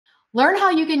Learn how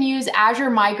you can use Azure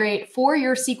Migrate for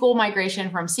your SQL migration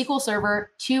from SQL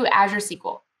Server to Azure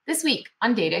SQL this week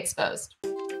on Data Exposed.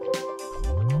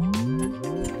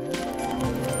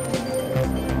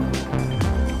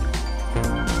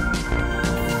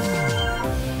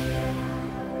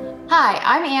 Hi,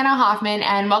 I'm Anna Hoffman,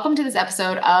 and welcome to this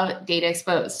episode of Data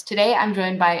Exposed. Today, I'm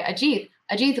joined by Ajit.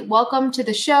 Ajit, welcome to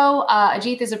the show.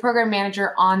 Ajit is a program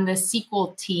manager on the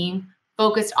SQL team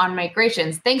focused on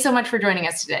migrations. Thanks so much for joining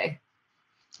us today.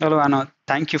 Hello, Anna.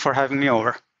 Thank you for having me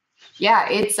over. Yeah,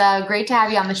 it's great to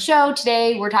have you on the show.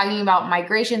 Today, we're talking about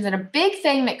migrations, and a big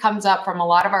thing that comes up from a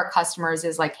lot of our customers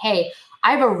is like, hey,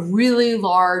 I have a really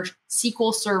large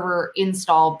SQL Server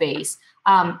install base.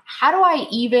 How do I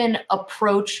even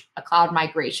approach a cloud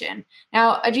migration?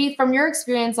 Now, Ajit, from your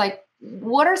experience, like,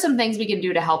 what are some things we can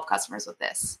do to help customers with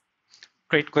this?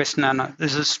 Great question, Anna.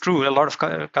 This is true. A lot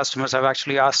of customers have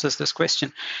actually asked us this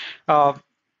question.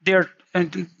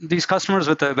 These customers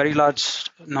with a very large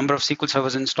number of SQL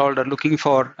servers installed are looking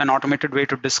for an automated way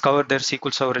to discover their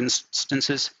SQL Server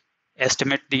instances,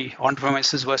 estimate the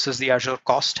on-premises versus the Azure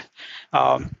cost,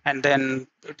 and then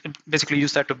basically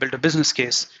use that to build a business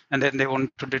case. And then they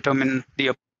want to determine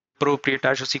the appropriate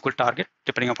Azure SQL target,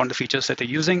 depending upon the features that they're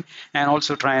using, and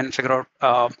also try and figure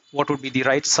out what would be the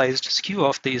right-sized SKU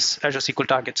of these Azure SQL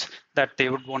targets that they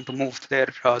would want to move their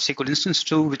SQL instance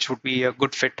to, which would be a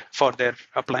good fit for their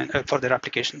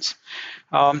applications.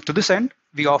 To this end,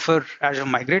 we offer Azure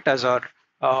Migrate as our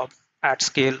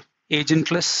at-scale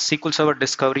agentless SQL Server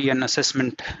Discovery and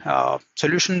Assessment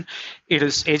solution. It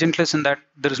is agentless in that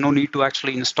there is no need to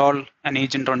actually install an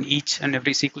agent on each and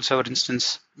every SQL Server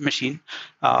instance machine.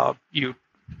 You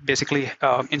basically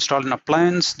install an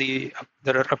appliance. There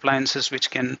are appliances which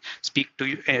can speak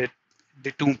to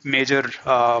the two major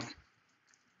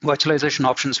virtualization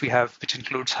options we have, which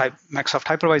includes Microsoft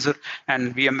Hypervisor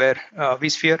and VMware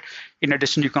vSphere. In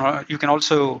addition, you can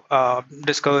also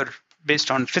discover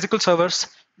based on physical servers.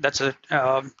 That's it.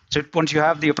 So once you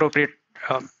have the appropriate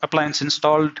appliance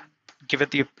installed, give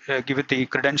it the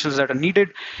credentials that are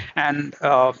needed, and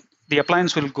the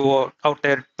appliance will go out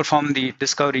there, perform the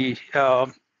discovery,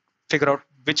 figure out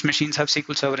which machines have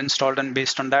SQL Server installed, and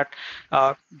based on that,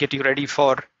 get you ready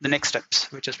for the next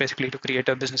steps, which is basically to create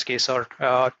a business case or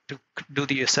to do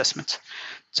the assessments.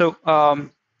 So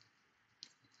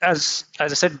as I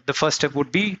said, the first step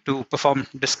would be to perform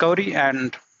discovery,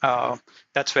 and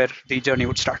that's where the journey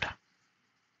would start.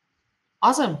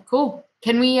 Awesome, cool.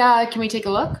 Can we take a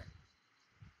look?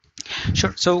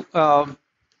 Sure. So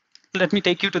let me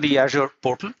take you to the Azure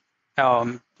portal.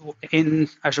 In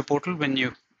Azure portal, when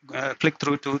you click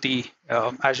through to the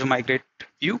Azure Migrate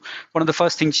view, one of the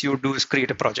first things you would do is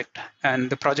create a project. And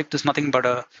the project is nothing but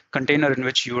a container in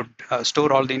which you would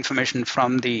store all the information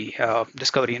from the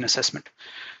discovery and assessment.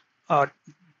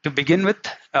 To begin with,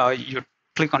 you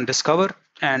click on Discover,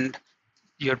 and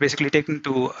you're basically taken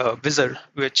to a wizard,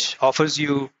 which offers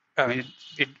you,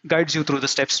 it guides you through the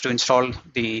steps to install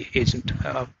the agent.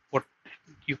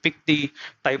 You pick the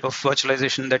type of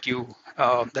virtualization that you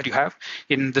have.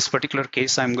 In this particular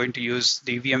case, I'm going to use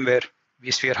the VMware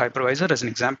vSphere hypervisor as an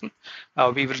example.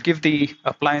 We will give the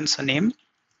appliance a name,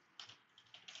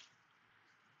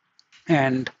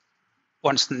 and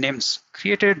once the name's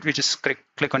created, we just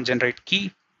click on Generate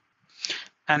Key,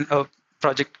 and a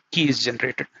project key is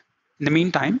generated. In the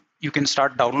meantime, you can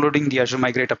start downloading the Azure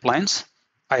Migrate appliance.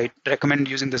 I recommend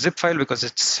using the zip file because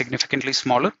it's significantly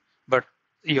smaller, but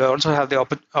you also have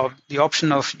the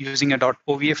option of using a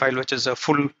 .ova file, which is a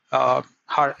full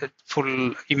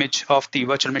image of the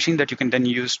virtual machine that you can then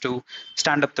use to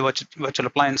stand up the virtual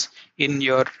appliance in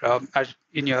your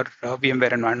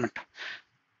VMware environment.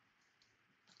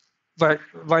 But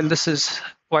while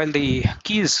the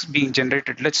key is being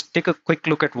generated, let's take a quick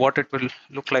look at what it will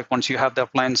look like once you have the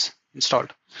appliance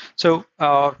installed. So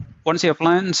once the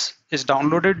appliance is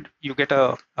downloaded, you get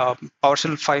a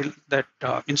PowerShell file that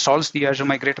installs the Azure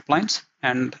Migrate appliance.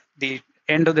 And the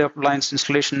end of the appliance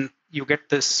installation, you get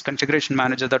this configuration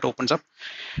manager that opens up.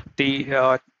 We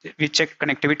check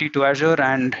connectivity to Azure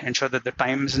and ensure that the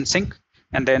time is in sync,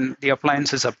 and then the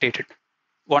appliance is updated.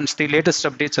 Once the latest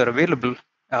updates are available,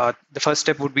 the first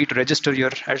step would be to register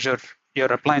your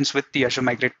appliance with the Azure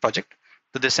Migrate project.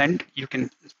 To this end, you can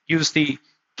use the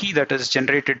key that is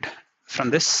generated from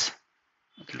this.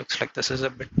 It looks like this is a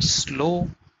bit slow.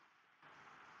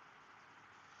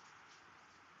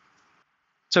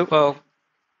 So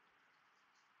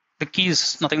the key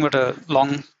is nothing but a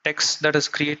long text that is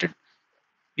created.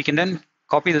 We can then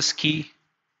copy this key,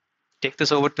 take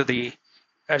this over to the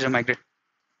Azure Migrate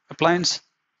appliance,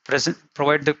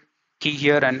 provide the key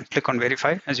here and click on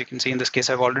verify. As you can see, in this case,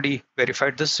 I've already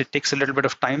verified this. It takes a little bit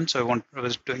of time, so I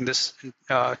was doing this in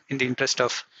the interest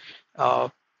of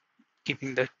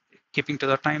keeping to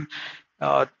the time.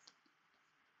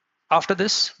 After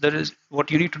this,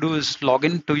 what you need to do is log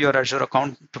in to your Azure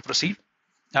account to proceed.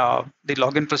 The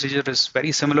login procedure is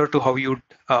very similar to how you'd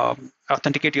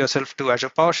authenticate yourself to Azure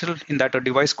PowerShell, in that a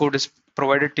device code is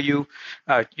provided to you.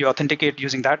 You authenticate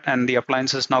using that, and the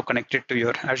appliance is now connected to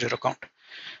your Azure account.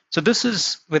 So this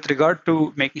is with regard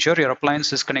to making sure your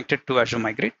appliance is connected to Azure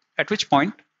Migrate, at which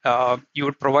point you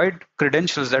would provide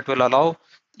credentials that will allow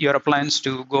your appliance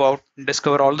to go out and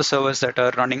discover all the servers that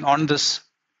are running on this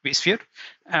vSphere,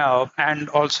 and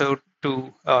also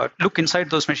to look inside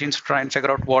those machines to try and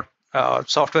figure out what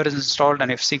software is installed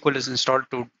and if SQL is installed,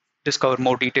 to discover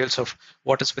more details of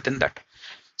what is within that.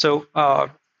 So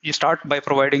you start by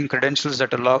providing credentials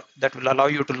that will allow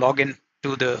you to log in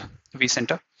to the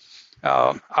vCenter.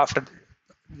 After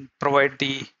provide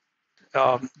the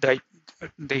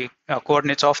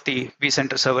coordinates of the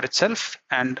vCenter server itself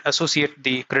and associate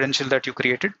the credential that you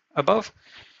created above.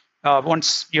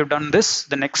 Once you've done this,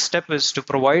 the next step is to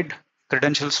provide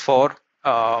credentials for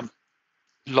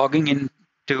logging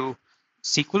into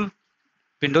SQL,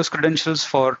 Windows credentials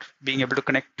for being able to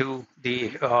connect to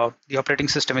the operating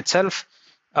system itself.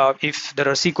 If there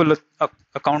are SQL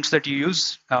accounts that you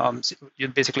use,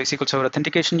 basically SQL Server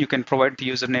authentication, you can provide the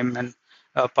username and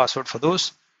password for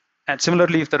those. And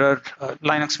similarly, if there are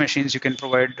Linux machines, you can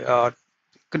provide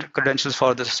credentials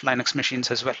for this Linux machines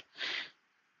as well.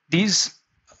 These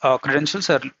credentials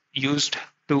are used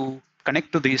to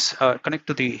connect to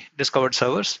the discovered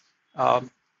servers.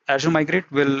 Azure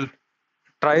Migrate will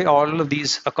try all of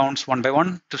these accounts one by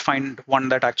one to find one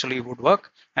that actually would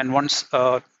work. And once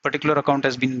a particular account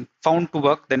has been found to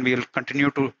work, then we'll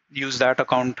continue to use that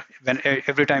account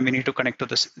every time we need to connect to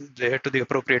the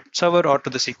appropriate server or to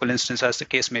the SQL instance, as the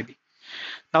case may be.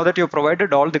 Now that you've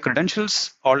provided all the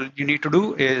credentials, all you need to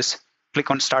do is click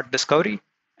on Start Discovery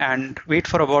and wait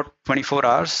for about 24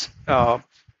 hours.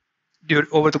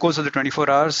 Over the course of the 24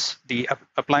 hours, the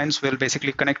appliance will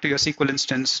basically connect to your SQL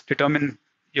instance, determine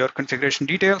your configuration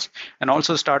details, and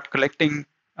also start collecting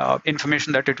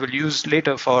information that it will use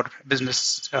later for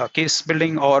business case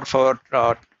building or for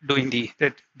doing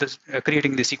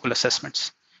creating the SQL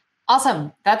assessments.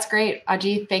 Awesome. That's great,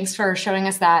 Ajit. Thanks for showing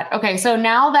us that. Okay, so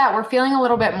now that we're feeling a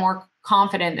little bit more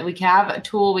confident that we can have a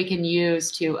tool we can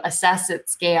use to assess at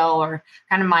scale or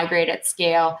kind of migrate at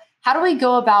scale, how do we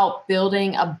go about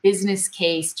building a business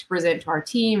case to present to our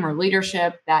team or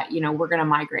leadership that we're going to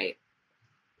migrate?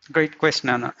 Great question,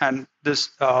 Anna. And this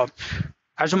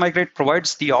Azure Migrate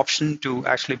provides the option to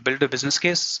actually build a business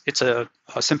case. It's a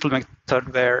simple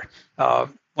method where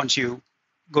once you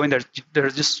go in there are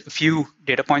just a few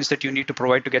data points that you need to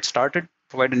provide to get started.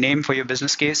 Provide a name for your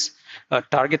business case,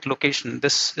 target location.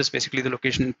 This is basically the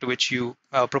location to which you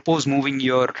propose moving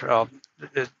your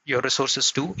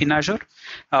resources to in Azure.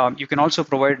 You can also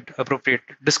provide appropriate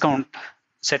discount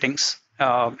settings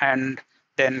and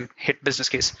then hit business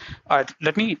case.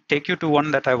 Let me take you to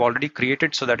one that I've already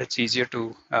created so that it's easier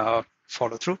to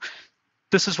follow through.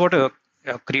 This is what a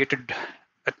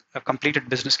completed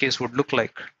business case would look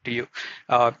like to you.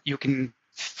 You can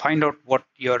find out what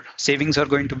your savings are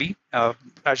going to be.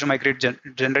 Azure Migrate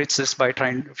generates this by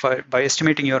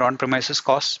estimating your on-premises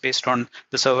costs based on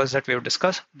the servers that we have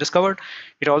discovered.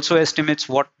 It also estimates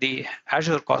what the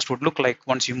Azure cost would look like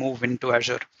once you move into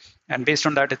Azure. And based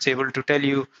on that, it's able to tell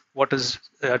you what is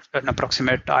an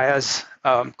approximate IaaS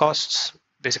costs,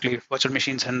 basically virtual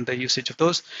machines and the usage of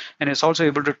those. And it's also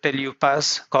able to tell you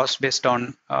PaaS costs based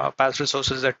on PaaS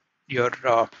resources that your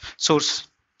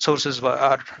sources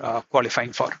are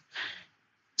qualifying for.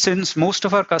 Since most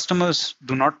of our customers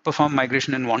do not perform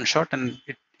migration in one shot, and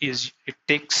it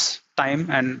takes time,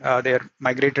 and they're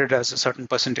migrated as a certain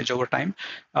percentage over time,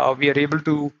 we are able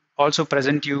to also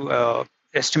present you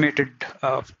estimated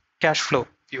cash flow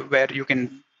view, where you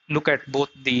can look at both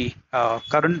the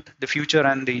current, the future,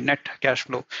 and the net cash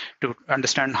flow to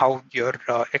understand how your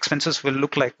expenses will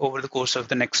look like over the course of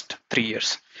the next 3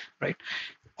 years, right?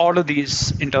 All of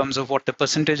these in terms of what the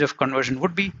percentage of conversion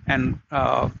would be and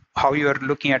how you are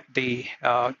looking at the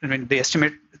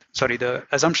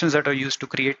assumptions that are used to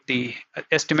create the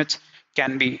estimates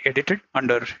can be edited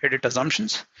under edit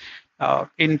assumptions.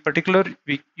 In particular,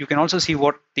 you can also see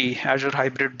what the Azure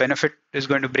Hybrid benefit is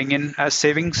going to bring in as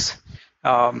savings.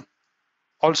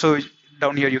 Also,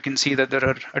 down here, you can see that there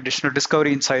are additional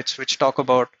discovery insights which talk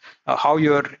about how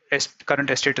your current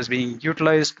estate is being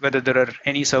utilized, whether there are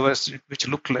any servers which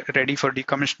look ready for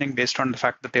decommissioning based on the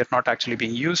fact that they're not actually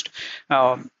being used.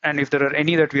 And if there are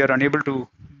any that we are unable to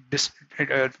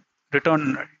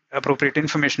return appropriate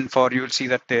information for, you will see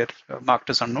that they're marked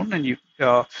as unknown, and you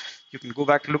can go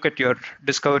back, look at your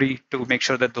discovery to make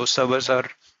sure that those servers are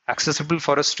accessible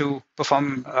for us to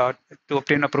perform, to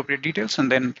obtain appropriate details,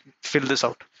 and then fill this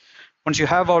out. Once you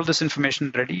have all this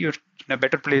information ready, you're in a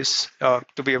better place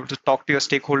to be able to talk to your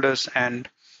stakeholders and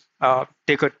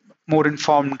take a more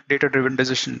informed, data-driven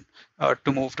decision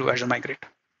to move to Azure Migrate.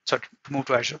 So to move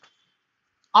to Azure.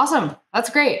 Awesome. That's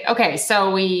great. Okay,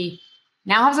 so we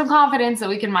now have some confidence that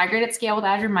we can migrate at scale with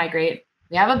Azure Migrate.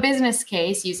 We have a business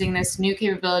case using this new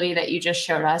capability that you just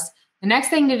showed us. The next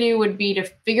thing to do would be to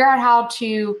figure out how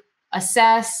to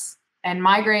assess and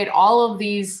migrate all of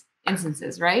these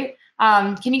instances, right?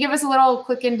 Can you give us a little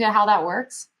click into how that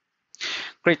works?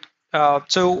 Great.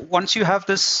 So once you have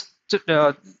this,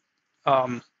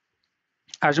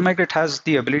 Azure Migrate has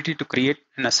the ability to create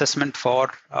an assessment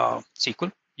for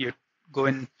SQL. You go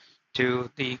into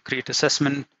the create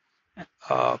assessment,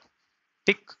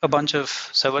 pick a bunch of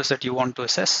servers that you want to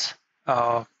assess.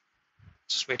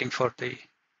 Just waiting for the,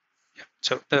 yeah.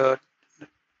 So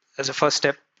as a first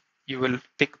step, you'll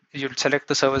select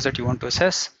the servers that you want to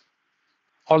assess.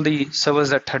 All the servers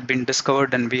that had been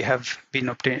discovered and we have been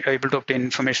able to obtain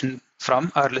information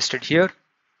from are listed here.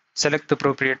 Select the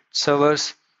appropriate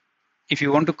servers. If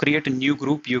you want to create a new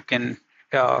group, you can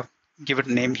give it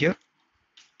a name here.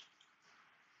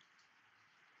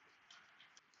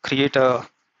 Give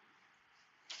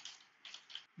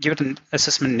it an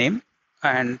assessment name,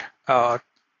 and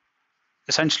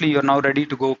essentially you're now ready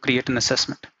to go create an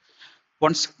assessment.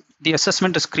 Once the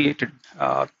assessment is created,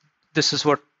 this is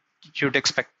what you'd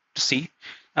expect to see.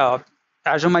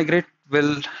 Azure Migrate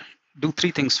will do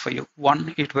three things for you.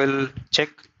 One, it will check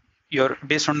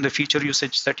based on the feature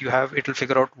usage that you have, it will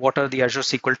figure out what are the Azure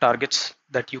SQL targets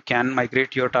that you can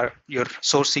migrate your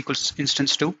source SQL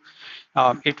instance to.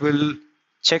 It will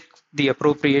check the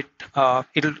appropriate,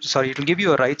 it'll give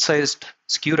you a right-sized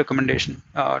SKU recommendation.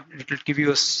 It will give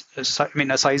you a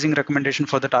sizing recommendation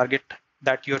for the target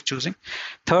that you're choosing.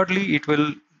 Thirdly, it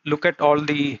will look at all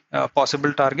the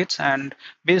possible targets, and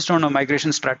based on a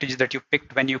migration strategy that you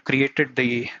picked when you created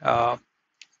the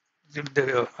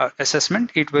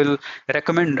assessment, it will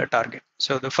recommend a target.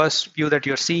 So the first view that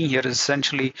you're seeing here is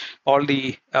essentially all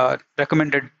the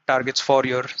recommended targets for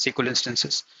your SQL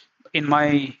instances. In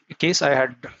my case, I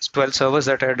had 12 servers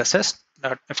that I had assessed.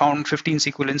 I found 15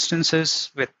 SQL instances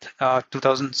with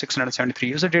 2,673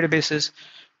 user databases.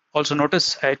 Also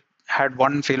notice I had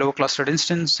one failover clustered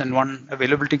instance and one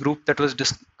availability group that was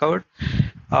discovered.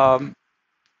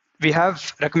 We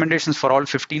have recommendations for all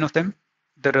 15 of them.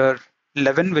 There are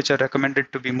 11 which are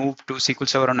recommended to be moved to SQL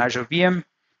Server on Azure VM,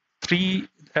 3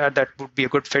 that would be a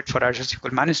good fit for Azure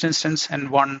SQL Managed Instance, and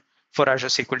 1 for Azure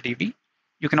SQL DB.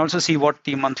 You can also see what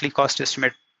the monthly cost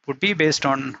estimate would be based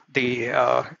on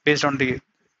the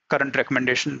current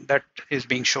recommendation that is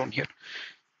being shown here.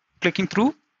 Clicking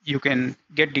through, you can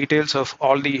get details of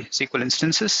all the SQL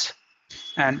instances,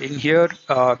 and in here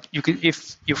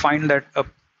if you find that a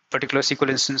particular SQL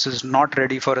instance is not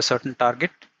ready for a certain target,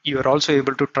 you are also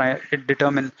able to try and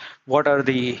determine what are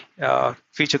the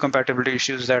feature compatibility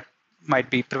issues that might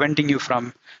be preventing you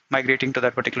from migrating to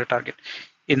that particular target.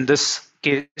 In this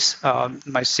case,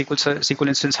 my SQL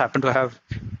instance happened to have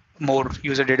more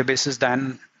user databases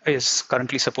than is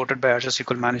currently supported by Azure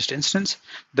SQL Managed Instance.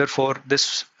 Therefore,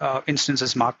 this instance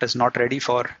is marked as not ready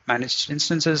for managed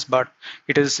instances, but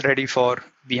it is ready for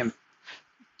VM.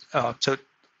 So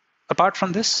apart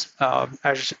from this,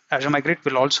 Azure Migrate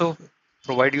will also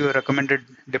provide you a recommended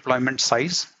deployment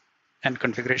size and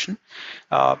configuration.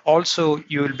 Also,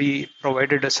 you will be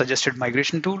provided a suggested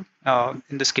migration tool.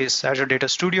 In this case, Azure Data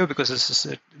Studio, because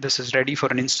this is ready for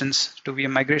an instance to VM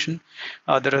migration.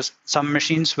 There are some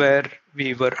machines where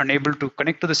we were unable to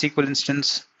connect to the SQL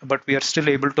instance, but we are still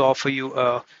able to offer you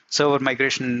a server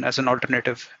migration as an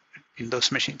alternative in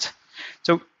those machines.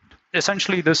 So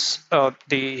essentially,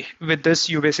 with this,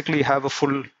 you basically have a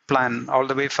full plan, all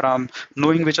the way from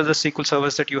knowing which are the SQL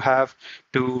servers that you have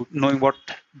to knowing what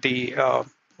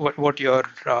your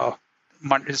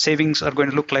savings are going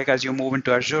to look like as you move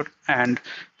into Azure, and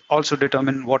also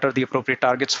determine what are the appropriate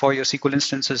targets for your SQL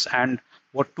instances and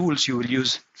what tools you will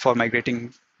use for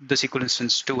migrating the SQL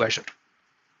instance to Azure.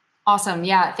 Awesome.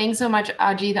 Yeah. Thanks so much,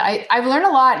 Ajit. I've learned a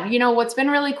lot. What's been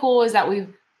really cool is that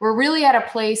we're really at a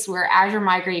place where Azure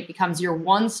Migrate becomes your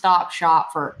one-stop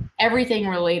shop for everything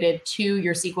related to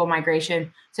your SQL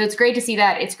migration. So it's great to see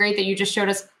that. It's great that you just showed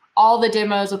us all the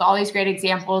demos with all these great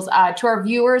examples. To our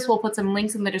viewers, we'll put some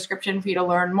links in the description for you to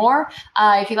learn more.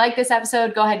 If you like this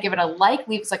episode, go ahead, give it a like,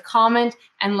 leave us a comment,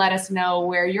 and let us know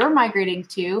where you're migrating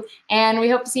to. And we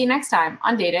hope to see you next time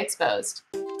on Data Exposed.